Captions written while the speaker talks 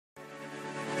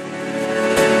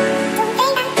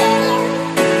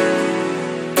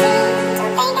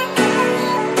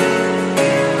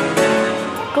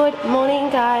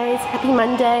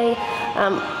Monday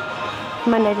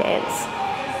dance.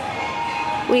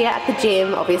 We are at the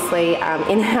gym, obviously,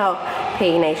 in our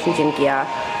PE Nation gym gear,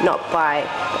 not by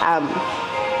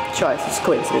choice, it's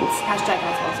coincidence. Hashtag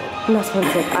not sponsored. Not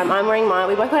sponsored. I'm wearing mine.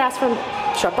 We both got ours from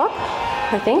Shopper,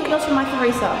 I think. Yours from my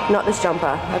Theresa. Not this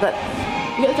jumper. You got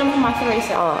the jumper from my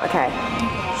Theresa. Oh, okay.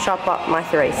 Shopper, my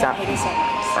Theresa. It is so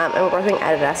nice. And we're both wearing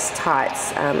Adidas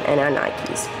tights and our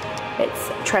Nikes.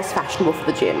 It's dress fashionable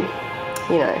for the gym,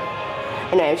 you know.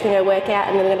 Anyway, we're just gonna go work out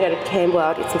and then we're gonna go to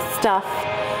Camberwell, get some stuff.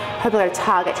 Hope we'll go to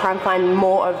Target, try and find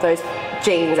more of those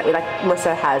jeans that we like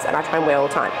Marissa has and I try and wear all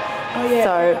the time. Oh yeah.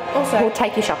 So also, we'll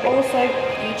take you shopping. Also,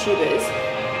 YouTubers.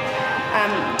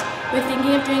 We're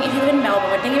thinking of doing, if you live in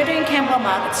Melbourne, we're thinking of doing Camberwell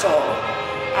Market Store.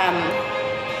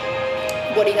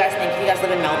 What do you guys think? If you guys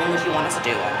live in Melbourne, would you want us to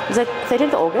do one? Is it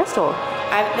 13th of August or?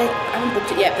 I haven't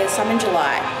booked it yet. There's some in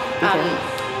July.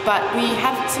 But we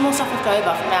have some more stuff left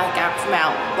over from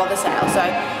our blogger sale. So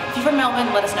if you're from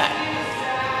Melbourne, let us know.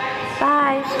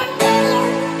 Bye.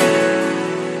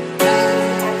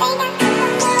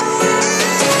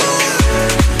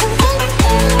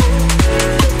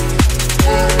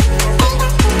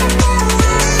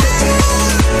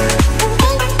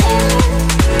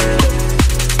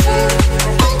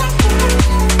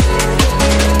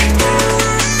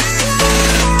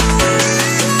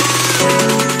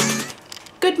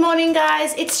 Good morning,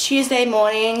 guys. It's Tuesday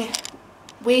morning.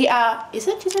 We are, is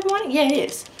it Tuesday morning? Yeah, it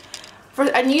is.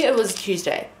 I knew it was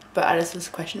Tuesday, but I just was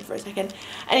questioning for a second.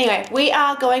 Anyway, we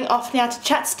are going off now to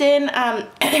Chatston.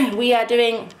 We are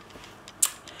doing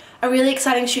a really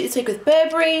exciting shoot this week with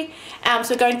Burberry.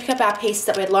 So we're going to pick up our pieces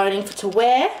that we're loaning to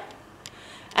wear.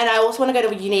 And I also want to go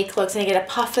to Uniqlo and get a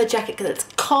puffer jacket because it's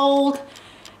cold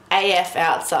AF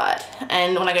outside.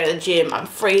 And when I go to the gym, I'm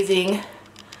freezing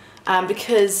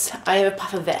because I have a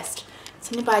puffer vest. So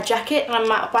I'm going to buy a jacket and I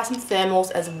might buy some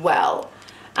thermals as well.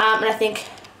 And I think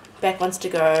Beck wants to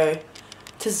go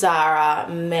to Zara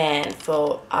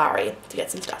for Ari to get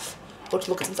some stuff, or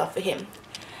to look at some stuff for him.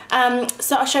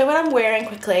 So I'll show you what I'm wearing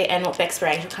quickly and what Beck's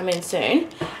wearing. She'll come in soon.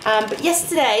 But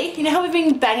yesterday, you know how we've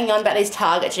been banging on about these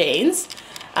Target jeans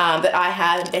that I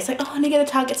have, and Beck's like, oh, I need to go to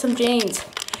Target some jeans.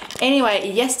 Anyway,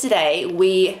 yesterday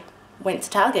we went to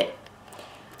Target.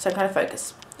 So I'm trying to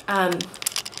focus.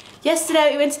 Yesterday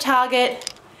we went to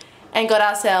Target and got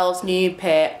ourselves new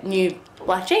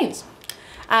black jeans.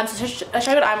 So I'll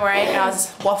show you what I'm wearing, and I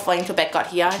was waffling until Beck got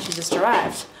here and she just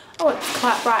arrived. Oh, it's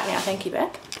quite bright now, thank you,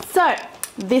 Beck. So,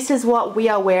 this is what we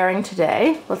are wearing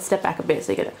today. Let's step back a bit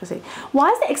so you can actually see. Why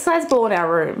is the exercise ball in our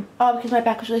room? Oh, because my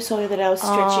back was really sore that I was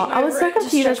stretching. I was so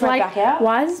confused. I was like,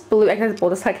 why is this blue exercise ball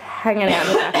just like hanging out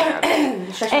in the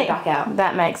background? Stretch my back out.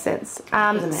 That makes sense.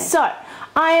 So,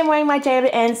 I am wearing my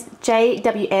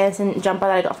JW Anderson jumper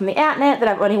that I got from the outlet that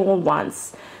I've only worn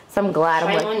once. So I'm glad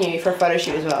I'm wearing on you for a photo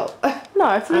shoot as well.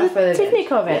 No, for the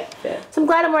technique of it. Yeah. So I'm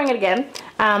glad I'm wearing it again.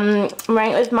 I'm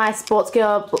wearing it with my Sports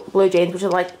Girl blue jeans, which are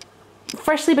like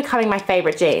freshly becoming my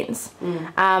favourite jeans.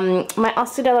 My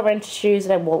Oscar de la Renta shoes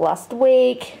that I wore last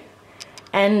week,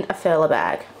 and a furler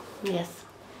bag. Yes.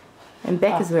 And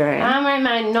Beck is wearing. I'm wearing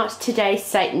my Not Today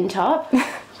Satan top.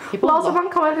 Someone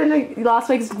commented in last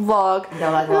week's vlog. They're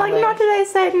like, Not Today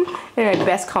Satan. Anyway,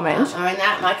 best comment. I'm wearing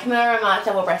that. My Camilla Mark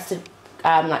double-breasted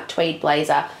like tweed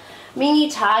blazer. Mini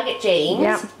Target jeans.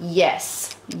 Yep.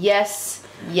 Yes. Yes.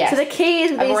 Yes. So the key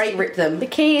is I've already ripped them. The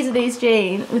key is with these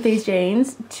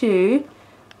jeans to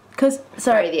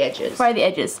fray the edges. Fray the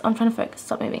edges. I'm trying to focus.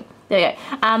 Stop moving. There we go.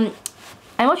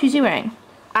 And what shoes are you wearing?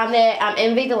 They're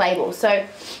Envy the Label. So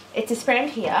it's this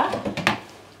brand here.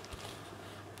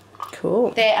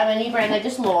 Cool. They're a new brand. They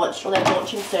just launched, or they're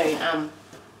launching soon.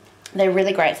 They're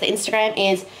really great. So the Instagram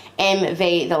is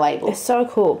MV the Label. They're so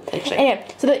cool. Anyway,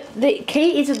 so the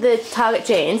key is with the Target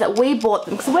jeans that we bought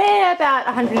them because we're about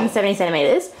 170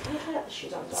 centimeters.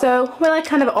 So we're like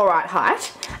kind of alright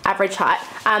height, average height.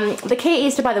 The key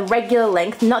is to buy the regular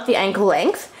length, not the ankle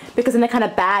length, because then they're kind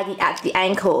of baggy at the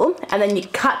ankle, and then you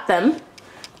cut them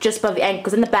just above the ankle,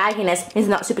 because then the bagginess is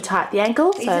not super tight at the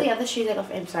ankle. These are the other shoes I got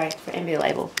for MV the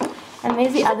Label. And these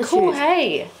are the other cool, shoes.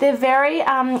 Hey, they're very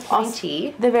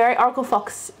pointy. They're very Oracle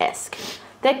Fox-esque.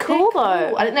 They're cool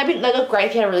though. I think they look great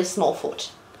if you had a really small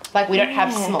foot. Like we don't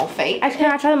have small feet. Actually,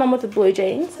 can I try them on with the blue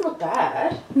jeans? Doesn't look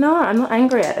bad. No, I'm not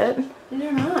angry at it. Neither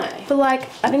am I. But like,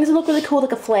 I think this would look really cool,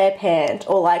 like a flare pant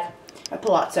or like a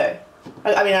palazzo.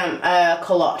 A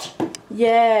culotte.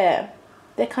 Yeah,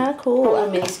 they're kind of cool. Or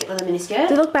a mini skirt.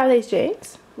 Do they look bad with these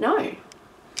jeans? No.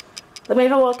 Like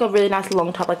maybe I want like a really nice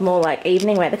long top, like more like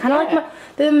evening wear. They're kind of like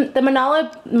the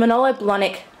Manolo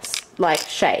Blahnik like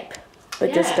shape,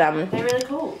 but just they're really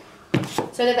cool.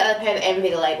 So they've got a pair of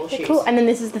Envy the Label shoes. Cool. And then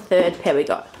this is the third pair we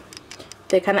got.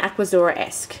 They're kind of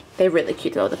Aquazora-esque. They're really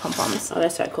cute though, the pom-poms. Oh, they're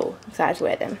so cool. I'm excited to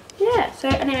wear them. Yeah, so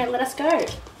anyway, let us go.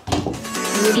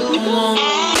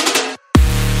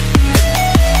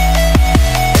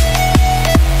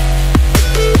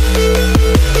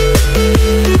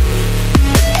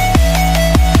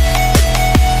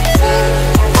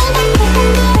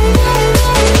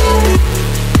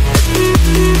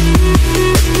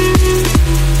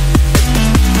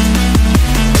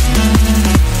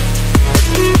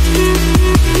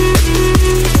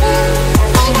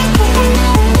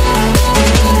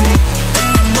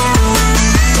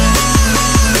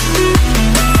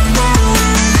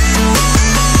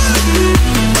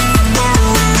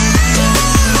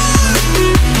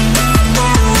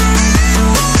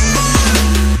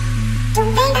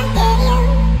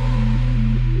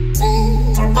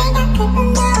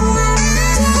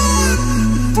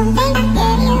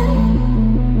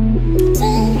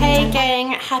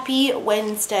 Happy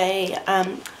Wednesday.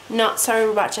 Not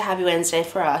so much a happy Wednesday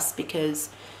for us because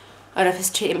I don't know if it's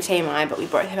TMI, but we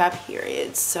both have our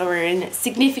periods, so we're in a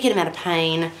significant amount of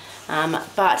pain.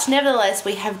 But nevertheless,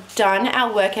 we have done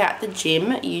our workout at the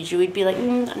gym. Usually we'd be like,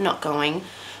 not going,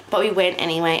 but we went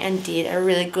anyway and did a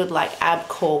really good like ab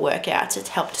core workout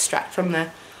to help distract from the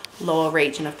lower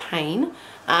region of pain.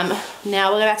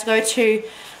 Now we're about to go to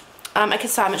a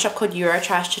consignment shop called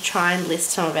Eurotrash to try and list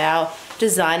some of our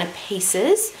designer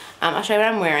pieces. I'll show you what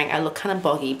I'm wearing. I look kind of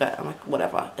boggy, but I'm like,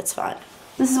 whatever, it's fine.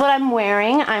 This is what I'm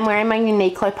wearing. I'm wearing my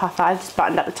Uniqlo puffer. I've just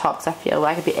buttoned up the top because I feel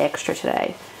like a bit extra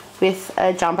today. With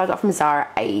a jumper I got from Zara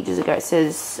ages ago. It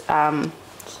says, what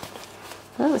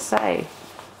does it say?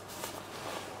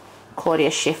 Claudia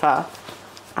Schiffer.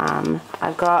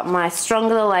 I've got my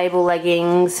Stronger the Label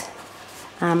leggings,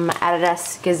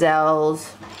 Adidas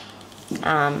Gazelles,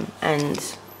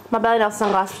 and my Belly Nelson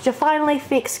sunglasses, which are finally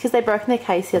fixed because they broke in their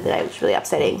case the other day, which is really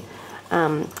upsetting.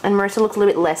 And Marissa looks a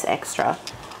little bit less extra,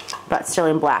 but still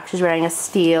in black. She's wearing a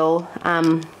steel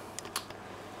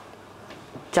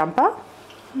jumper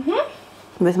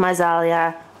with my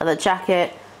Zalia leather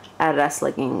jacket, Adidas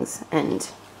leggings,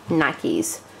 and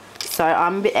Nikes. So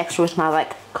I'm a bit extra with my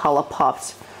like collar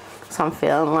popped, so I'm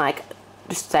feeling like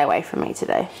just stay away from me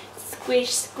today. Squish,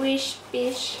 squish,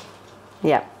 bish.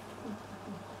 Yep.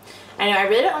 Anyway, I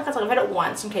really don't like that song. I've heard it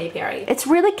once from Katy Perry. It's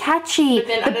really catchy.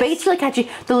 The beat's really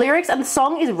catchy. The lyrics and the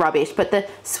song is rubbish, but the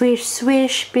swish,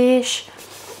 swish, bish,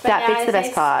 that bit's the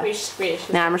best part. Squish, squish.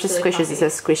 Now I'm just really squishes. It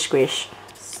says squish, squish.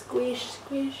 Squish,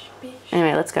 squish, bish.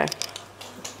 Anyway, let's go.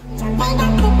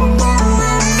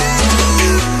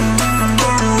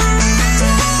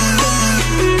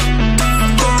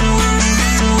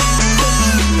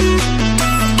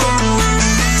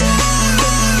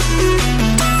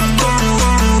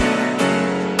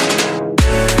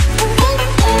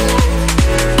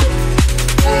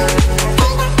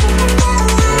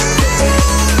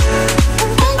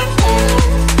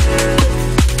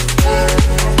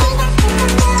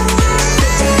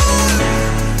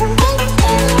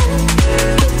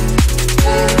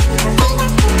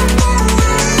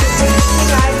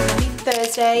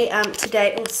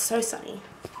 Today, oh, it's so sunny.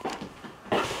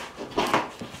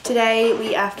 Today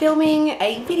we are filming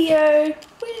a video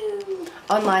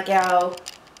on like our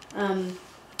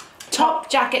top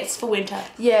jackets for winter.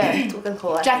 Yeah, that's what we're gonna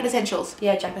call it. Jacket essentials.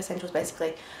 Yeah, jacket essentials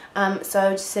basically.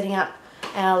 So just setting up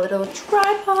our little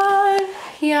tripod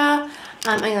here.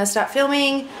 I'm gonna start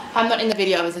filming. I'm not in the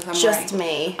video as if I'm just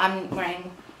me. I'm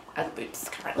wearing boots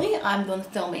currently. I'm doing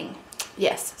filming.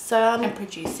 Yes. So I'm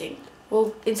producing.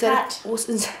 We'll insert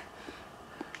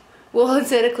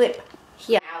a clip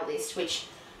here. Our list, which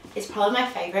is probably my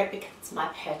favourite because it's my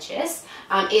purchase,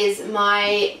 is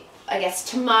my, I guess,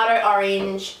 tomato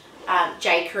orange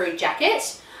J. Crew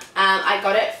jacket. I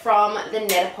got it from the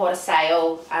Net-a-Porter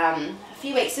sale a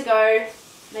few weeks ago,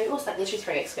 maybe it was like literally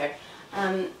 3 weeks ago,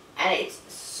 and it's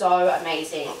so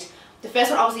amazing. The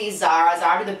first one obviously is Zara.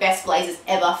 Zara do the best blazers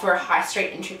ever for a high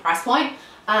street entry price point.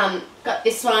 Got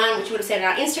this one, which you would have seen on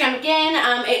our Instagram again.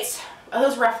 It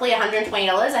was roughly $120,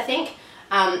 I think.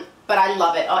 But I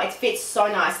love it. Oh, it fits so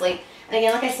nicely. And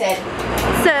again, like I said.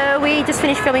 So we just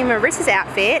finished filming Marissa's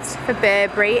outfit for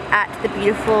Burberry at the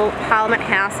beautiful Parliament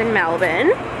House in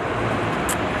Melbourne.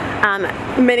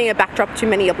 Meaning a backdrop to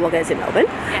many bloggers in Melbourne.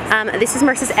 Yes. This is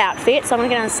Marissa's outfit, so I'm going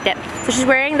to get on a step. So she's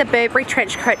wearing the Burberry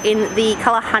trench coat in the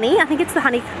colour honey. I think it's the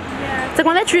honey. Yeah. It's like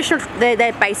one of their traditional,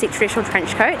 their basic traditional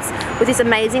trench coats with this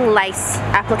amazing lace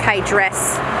applique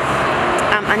dress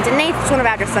underneath. It's one of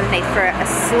our dresses underneath for a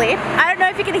slip. I don't know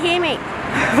if you can hear me,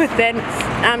 but then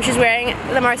she's wearing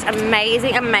the most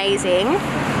amazing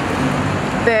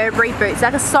Burberry boots.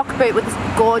 Like a sock boot with this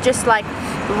gorgeous like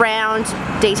round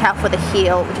detail for the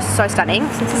heel, which is so stunning.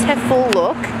 So this is her full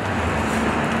look.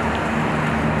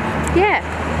 Yeah,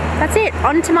 that's it.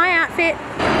 On to my outfit.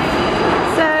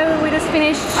 So we just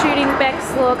finished shooting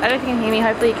Beck's look. I don't think you can hear me,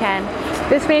 hopefully you can.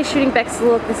 Just finished shooting Beck's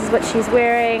look. This is what she's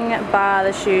wearing, bar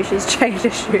the shoes. She's changed her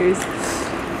shoes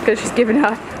because she's given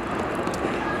up.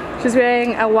 She's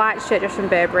wearing a white shirt just from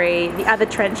Burberry, the other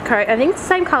trench coat. I think it's the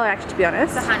same colour actually, to be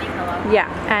honest. It's a honey colour. Yeah,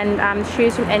 and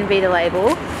shoes from Envy, the label.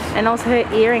 And also her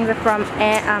earrings are from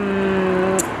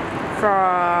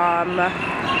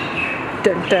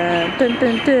dun, dun, dun,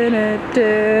 dun, dun,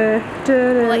 dun,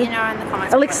 dun. We'll let you know in the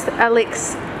comments.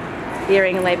 Alex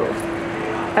earring label.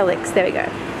 Alex, there we go.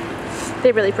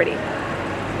 They're really pretty.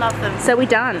 Love them. So we're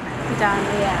done. We're done,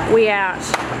 yeah. We out.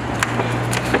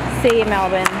 See you,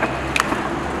 Melbourne.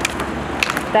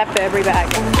 That Burberry bag.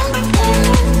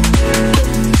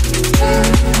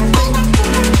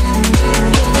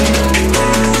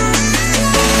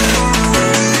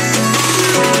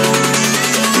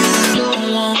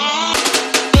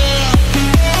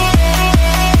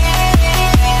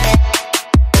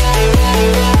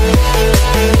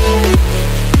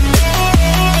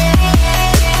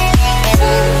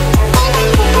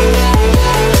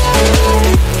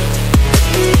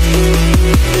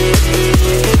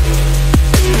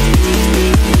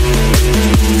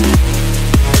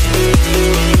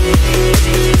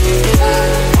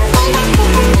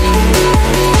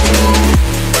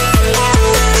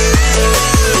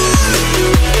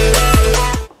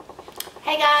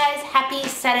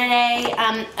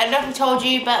 I don't know if I told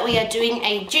you, but we are doing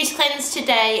a juice cleanse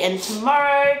today and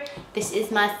tomorrow. This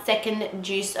is my second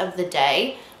juice of the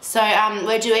day. So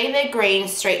we're doing the green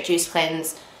street juice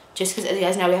cleanse just because, as you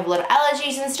guys know, we have a lot of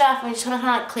allergies and stuff. And we just want to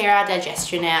kind of clear our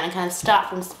digestion out and kind of start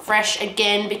from fresh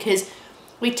again because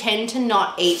we tend to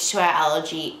not eat to our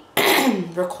allergy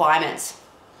requirements.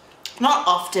 Not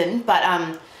often, but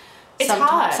it's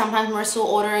hard. Sometimes Marissa will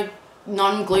order a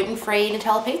non-gluten-free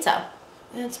Nutella pizza.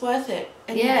 And it's worth it.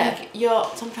 And yeah.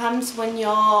 Sometimes when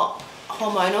you're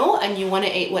hormonal and you want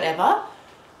to eat whatever,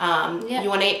 you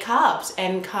want to eat carbs,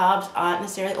 and carbs aren't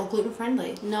necessarily all gluten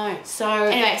friendly. No. So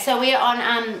anyway, so we are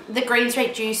on the green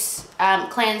street juice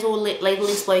cleanse or legally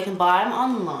below. You can buy them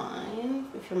online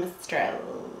if you're from Australia.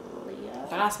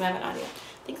 Don't ask me, I have an idea.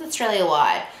 I think it's Australia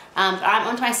wide. But I'm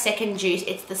onto my second juice.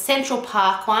 It's the Central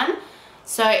Park one.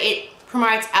 So it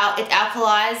promotes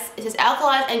it says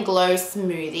alkalize and glow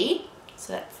smoothie.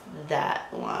 So that's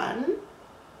that one.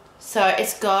 So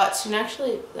it's got, and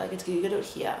actually, like, it's good, you gotta do it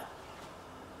here.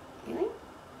 Really?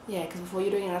 Yeah, because before you're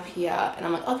doing it up here, and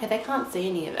I'm like, okay, they can't see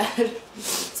any of it.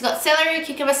 It's got celery,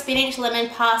 cucumber, spinach, lemon,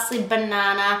 parsley,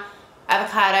 banana,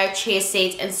 avocado, chia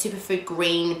seeds, and superfood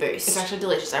green boost. It's actually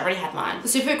delicious. I've already had mine. The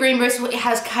superfood green boost, it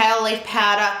has kale leaf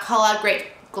powder, collard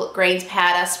greens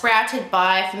powder, sprouted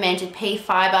fermented pea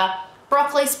fiber,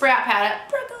 broccoli sprout powder,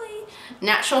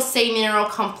 natural sea mineral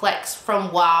complex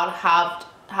from wild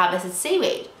harvested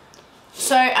seaweed.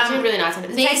 So it's really nice.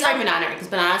 These are banana because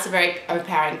banana's a very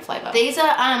overpowering flavour. These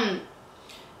are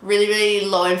really, really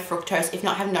low in fructose, if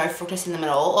not have no fructose in them at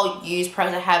all, or use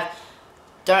products that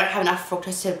don't have enough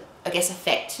fructose to, I guess,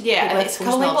 affect. Yeah, it's a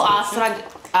couple people asked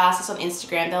us on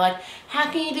Instagram. They're like,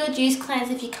 how can you do a juice cleanse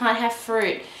if you can't have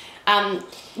fruit? well,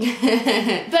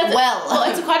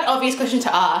 it's a quite obvious question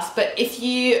to ask, but if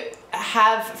you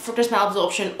have fructose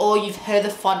malabsorption or you've heard the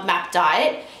FODMAP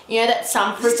diet, you know that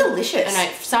some fruits... It's delicious. I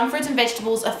know, some fruits and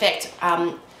vegetables affect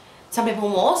some people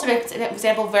more. So for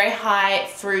example, very high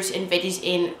fruit and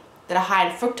veggies that are high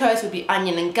in fructose would be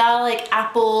onion and garlic,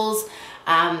 apples,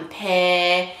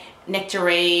 pear,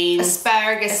 nectarines,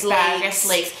 asparagus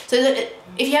leeks. So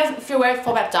if you're aware of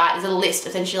FODMAP diet, there's a list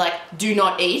essentially like do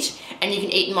not eat, and you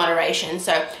can eat in moderation.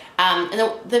 So and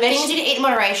the things you can eat in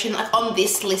moderation, like on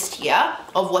this list here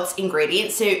of what's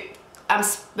ingredients. So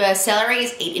celery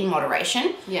is eat in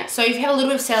moderation. Yeah. So if you have a little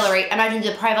bit of celery, imagine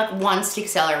there's probably like 1 stick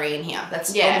celery in here.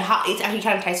 That's it's actually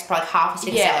kind of tastes probably like half a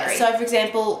stick of celery. So for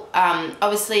example,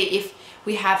 obviously if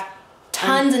we have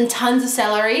tons and tons of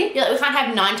celery, we can't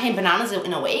have 19 bananas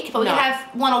in a week, but we can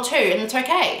have 1 or 2 and it's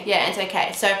okay. Yeah, it's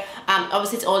okay. So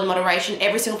obviously it's all in moderation.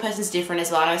 Every single person's different as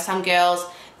well. I know some girls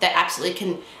that absolutely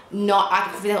can not,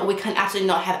 for example, we can absolutely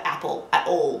not have apple at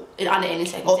all under any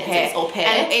circumstances. Or pear.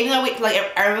 And even though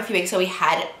I remember a few weeks ago we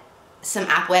had some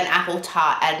apple, an apple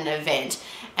tart at an event,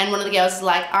 and one of the girls is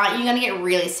like, aren't you going to get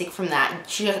really sick from that?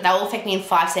 She goes, that will affect me in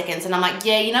 5 seconds. And I'm like,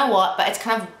 yeah, you know what, but it's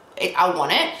kind of, I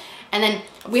want it. and then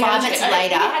We 5 minutes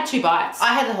later, we had 2 bites.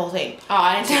 I had the whole thing. Oh,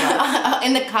 I had 2 bites.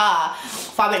 In the car.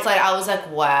 5 minutes later, I was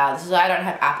like, wow, this is why I don't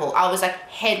have apple. I was like,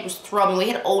 head was throbbing. We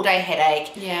had all day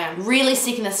headache. Yeah. Really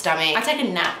sick in the stomach. I take a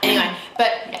nap. Anyway,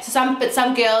 but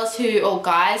some girls or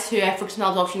guys who have fructose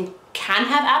malabsorption can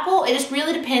have apple. It just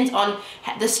really depends on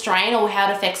the strain or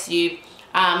how it affects you.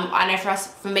 I know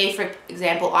for me, for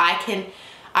example, I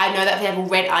know that, for example,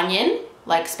 red onion,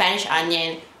 like Spanish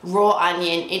onion, raw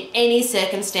onion, in any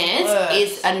circumstance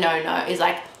is a no-no. Is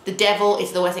like the devil,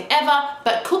 it's the worst thing ever.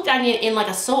 But cooked onion in like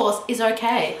a sauce is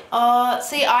okay.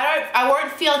 See, I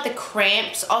won't feel like the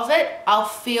cramps of it. I'll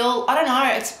feel, I don't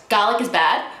know, Garlic is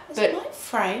bad. Is my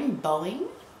frame bowing?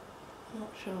 I'm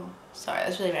not sure. Sorry,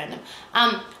 that's really random.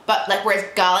 But like, whereas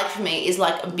garlic for me is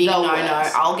like a big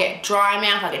no-no. I'll get dry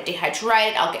mouth, I'll get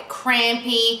dehydrated, I'll get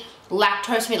crampy.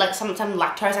 Lactose for me, like sometimes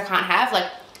lactose I can't have.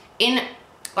 Like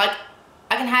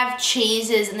I can have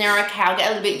cheeses and they're okay. I'll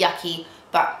get a little bit yucky,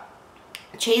 but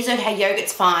cheese or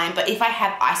yogurt's fine. But if I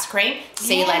have ice cream,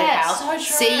 see you later, pal. So true.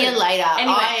 See you later.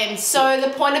 Anyway, so the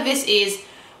point of this is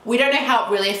we don't know how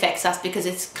it really affects us because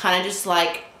it's kind of just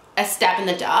like a stab in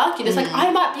the dark. You're just like,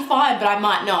 I might be fine, but I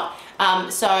might not.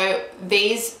 So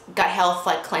these gut health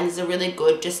like cleanses are really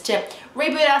good just to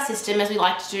reboot our system, as we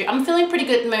like to do. I'm feeling pretty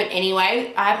good at the moment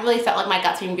anyway. I haven't really felt like my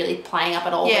gut's been really playing up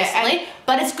at all recently,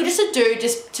 but it's good just to do,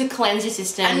 just to cleanse your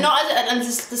system. And not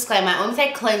as a disclaimer, when we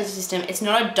say cleanse your system, it's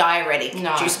not a diuretic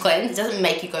juice cleanse. It doesn't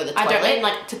make you go to the toilet. I don't mean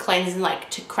like to cleanse and like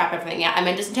to crap everything out. I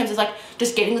mean just in terms of like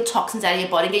just getting the toxins out of your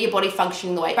body, get your body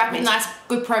functioning the way it meant. With nice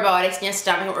good probiotics in your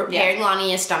stomach, repairing lining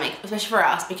in your stomach, especially for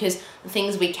us, because the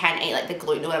things we can eat, like the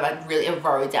gluten or whatever, really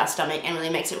erodes our stomach and really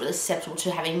makes it really susceptible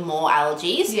to having more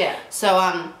allergies. Yeah. So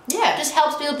it just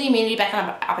helps build the immunity back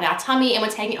up in our tummy, and we're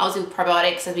taking obviously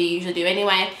probiotics as we usually do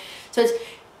anyway. So it's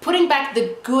putting back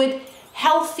the good,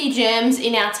 healthy germs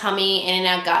in our tummy and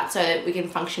in our gut so that we can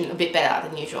function a bit better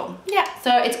than usual. Yeah.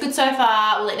 So it's good so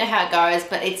far. We'll let you know how it goes,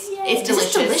 but it's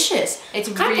delicious. It's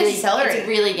delicious. It's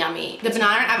really yummy. The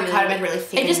banana and avocado make really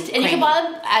thick. And you can buy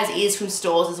them as is from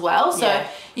stores as well. So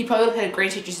you probably heard of green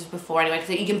tea juices before anyway,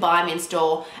 because you can buy them in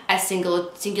store as singular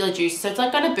juices. So it's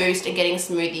like going to boost and getting a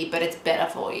smoothie, but it's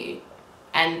better for you,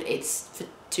 and it's for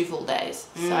 2 full days.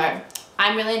 So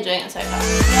I'm really enjoying it so far.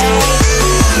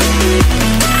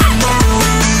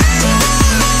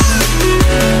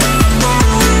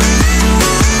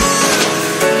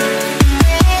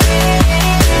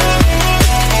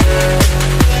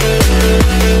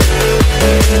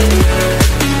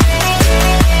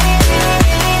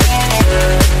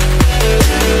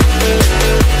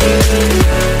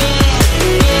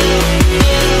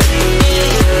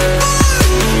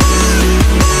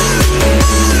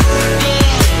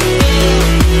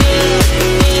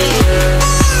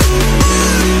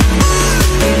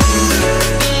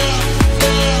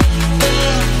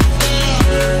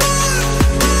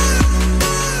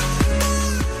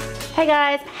 Hey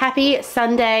guys, happy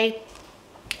Sunday.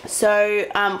 So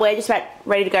we're just about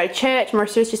ready to go to church.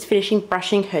 Marissa's just finishing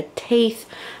brushing her teeth.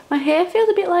 My hair feels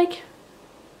a bit like,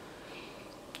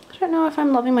 I don't know if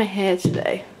I'm loving my hair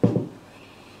today.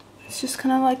 It's just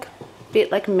kind of like a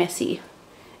bit like messy.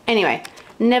 Anyway,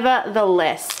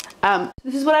 nevertheless,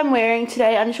 this is what I'm wearing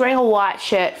today. I'm just wearing a white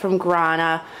shirt from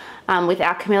Grana with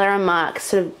our Camilla and Mark's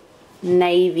sort of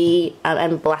navy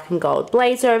and black and gold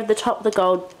blazer over the top of the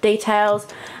gold details.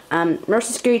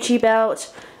 Marissa's Gucci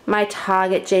belt, my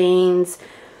Target jeans,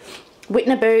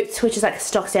 Whitner boots, which is like a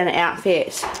stock standard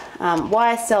outfit,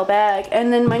 YSL bag,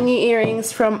 and then my new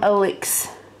earrings from Elix.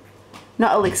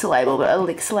 Not Elixir Label, but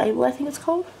Elixir Label, I think it's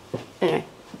called. Anyway.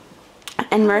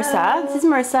 And Marissa, this is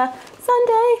Marissa,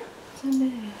 Sunday.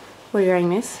 What are you wearing,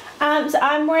 miss? So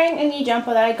I'm wearing a new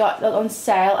jumper that I got on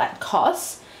sale at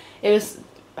COS. It was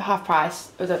half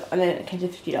price, and then it came to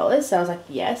 $50, so I was like,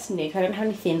 yes, new, because I don't have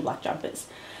any thin black jumpers.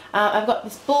 I've got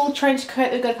this Bul Trench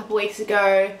coat that we got a couple weeks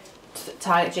ago,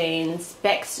 Target jeans,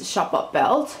 Beck's Shop Up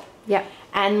belt,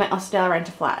 and my Austell Renta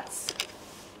flats.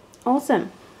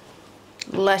 Awesome.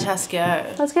 Let us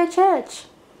go. Let's go to church.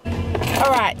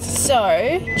 Alright,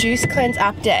 so juice cleanse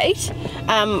update.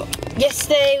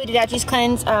 Yesterday we did our juice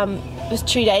cleanse. It was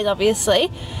 2 days, obviously.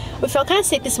 We felt kind of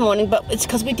sick this morning, but it's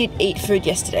because we did eat food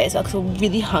yesterday as well, because we're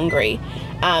really hungry.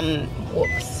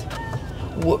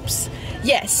 Whoops.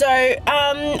 Yeah, so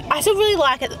I still really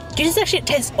like it. Juices actually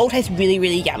all taste really,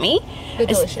 really yummy. They're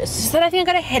delicious. It's just that I think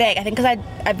I got a headache. I think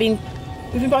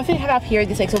because we've both had our period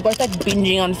this week, so we're both like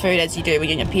binging on food as you do when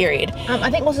you're in your period. I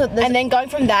think also and then going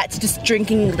from that to just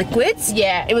drinking liquids.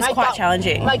 Yeah, it was quite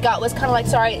challenging. My gut was kind of like,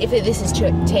 sorry if this is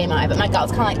TMI, but my gut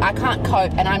was kind of like, I can't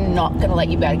cope, and I'm not gonna let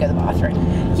you be able to go to the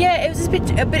bathroom. Yeah, it was just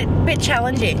a bit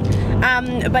challenging.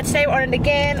 But today we're on it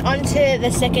again, onto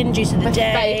the second juice of the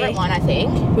day. My favourite one, I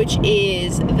think. Which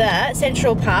is the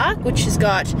Central Park, which has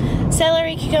got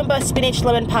celery, cucumber, spinach,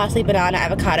 lemon, parsley, banana,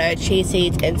 avocado, chia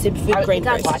seeds, and superfood green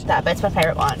I like that, but it's my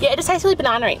favourite one. Yeah, it just tastes really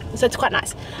banana-y, so it's quite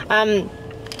nice.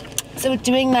 So we're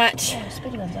doing that.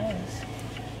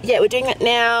 Yeah, we're doing that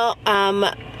now.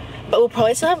 But we'll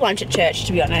probably still have lunch at church,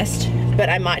 to be honest. But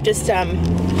I might just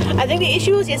I think the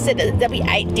issue was yesterday that we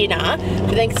ate dinner,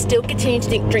 but then still continued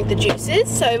to drink the juices.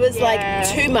 So it was like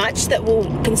too much that we're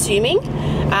consuming.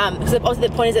 Because obviously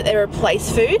the point is that they replace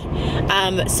food.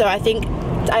 So I think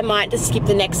I might just skip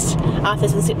the next, after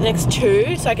this, skip the next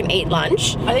two so I can eat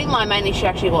lunch. I think my main issue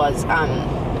actually was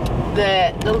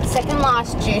the second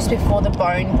last juice before the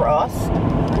bone broth.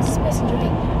 What's this person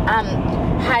doing?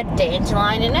 Had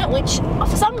dandelion in it, which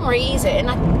for some reason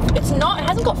it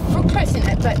hasn't got fructose in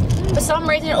it, but for some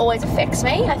reason it always affects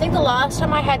me. I think the last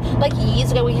time I had, like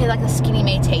years ago, we had like the skinny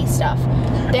me tea stuff.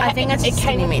 I think it's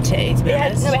skinny me tea, to be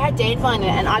honest. No, it had dandelion in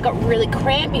it, and I got really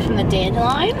crampy from the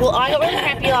dandelion. Well, I got really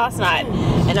crampy last night,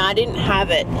 and I didn't have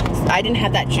it. I didn't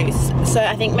have that juice, so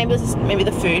I think maybe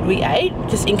the food we ate,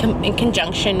 just in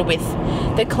conjunction with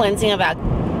the cleansing of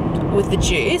with the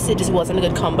juice, it just wasn't a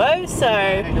good combo. So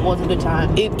it wasn't a good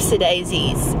time. Oops,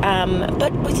 daisies.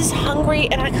 But we're just hungry,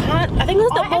 and I think it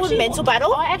was the whole mental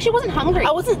battle. I actually wasn't hungry.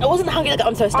 I wasn't hungry. Like,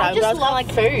 I'm so starved. I just love like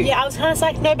food. Yeah, I was kind of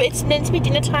like, no, but it's meant to be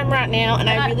dinner time right now, and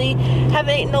I really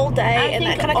haven't eaten all day, and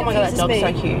that kind of confuses me. Oh my god,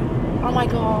 that dog's so cute. Oh my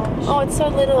gosh. Oh, it's so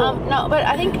little. No, but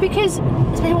I think because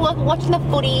people like watching the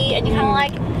footy, and you kind of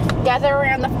like gather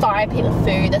around the fire, pit with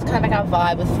food. That's kind of like our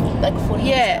vibe with like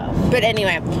footy and stuff. But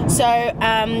anyway, so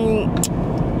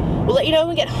we'll let you know when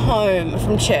we get home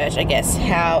from church, I guess,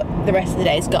 how the rest of the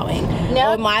day is going.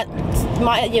 No.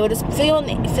 We'll just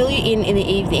fill you in the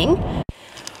evening.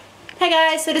 Hey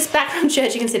guys, so just back from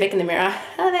church. You can see back in the mirror.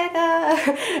 Oh, there you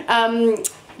go.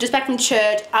 Just back from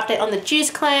church. Update on the juice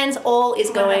cleanse. All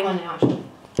is going.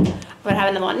 We're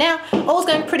having them on now. All's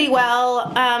going pretty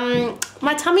well.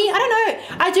 My tummy, I don't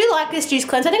know. I do like this juice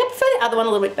cleanse. I think I prefer the other one a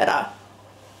little bit better.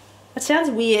 It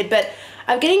sounds weird, but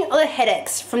I'm getting a lot of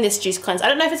headaches from this juice cleanse. I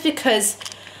don't know if it's because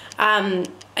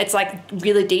it's like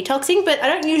really detoxing, but I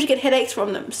don't usually get headaches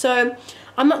from them. So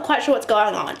I'm not quite sure what's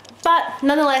going on. But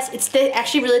nonetheless, they're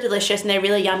actually really delicious and they're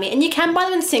really yummy. And you can buy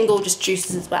them in single, just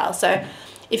juices as well. So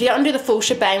if you don't do the full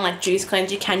shebang like juice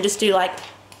cleanse, you can just do like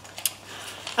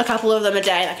a couple of them a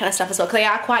day, that kind of stuff as well, because they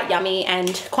are quite yummy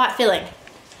and quite filling.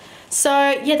 So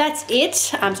yeah, that's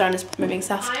it. I'm sorry, I'm just moving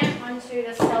stuff. I am onto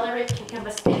the celery,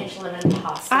 cucumber, spinach, lemon,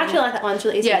 parsley. I actually like that one. It's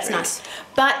really easy. Yeah, it's nice.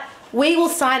 But we will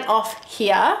sign off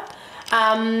here.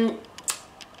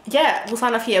 Yeah, we'll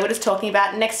sign off here. We're just talking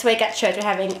about next week at church. We're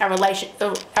having our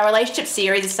relationship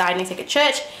series is starting next week at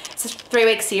church. It's a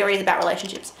 3-week series about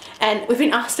relationships, and we've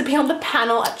been asked to be on the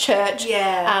panel at church.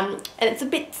 Yeah. And it's a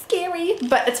bit scary,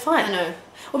 but it's fine. I know.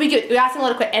 We'll be good. We're answering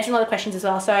a lot of questions as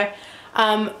well. So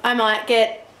I might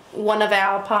get one of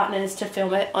our partners to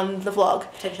film it on the vlog,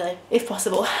 potentially, if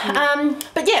possible.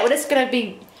 But yeah, we're just gonna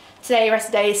be today, rest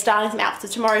of the day, starting some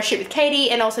outfits. Tomorrow shoot with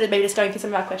Katie, and also maybe just going through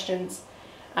some of our questions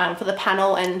for the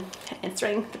panel and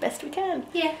answering the best we can.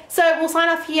 Yeah. So we'll sign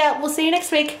off here. We'll see you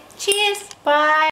next week. Cheers. Bye.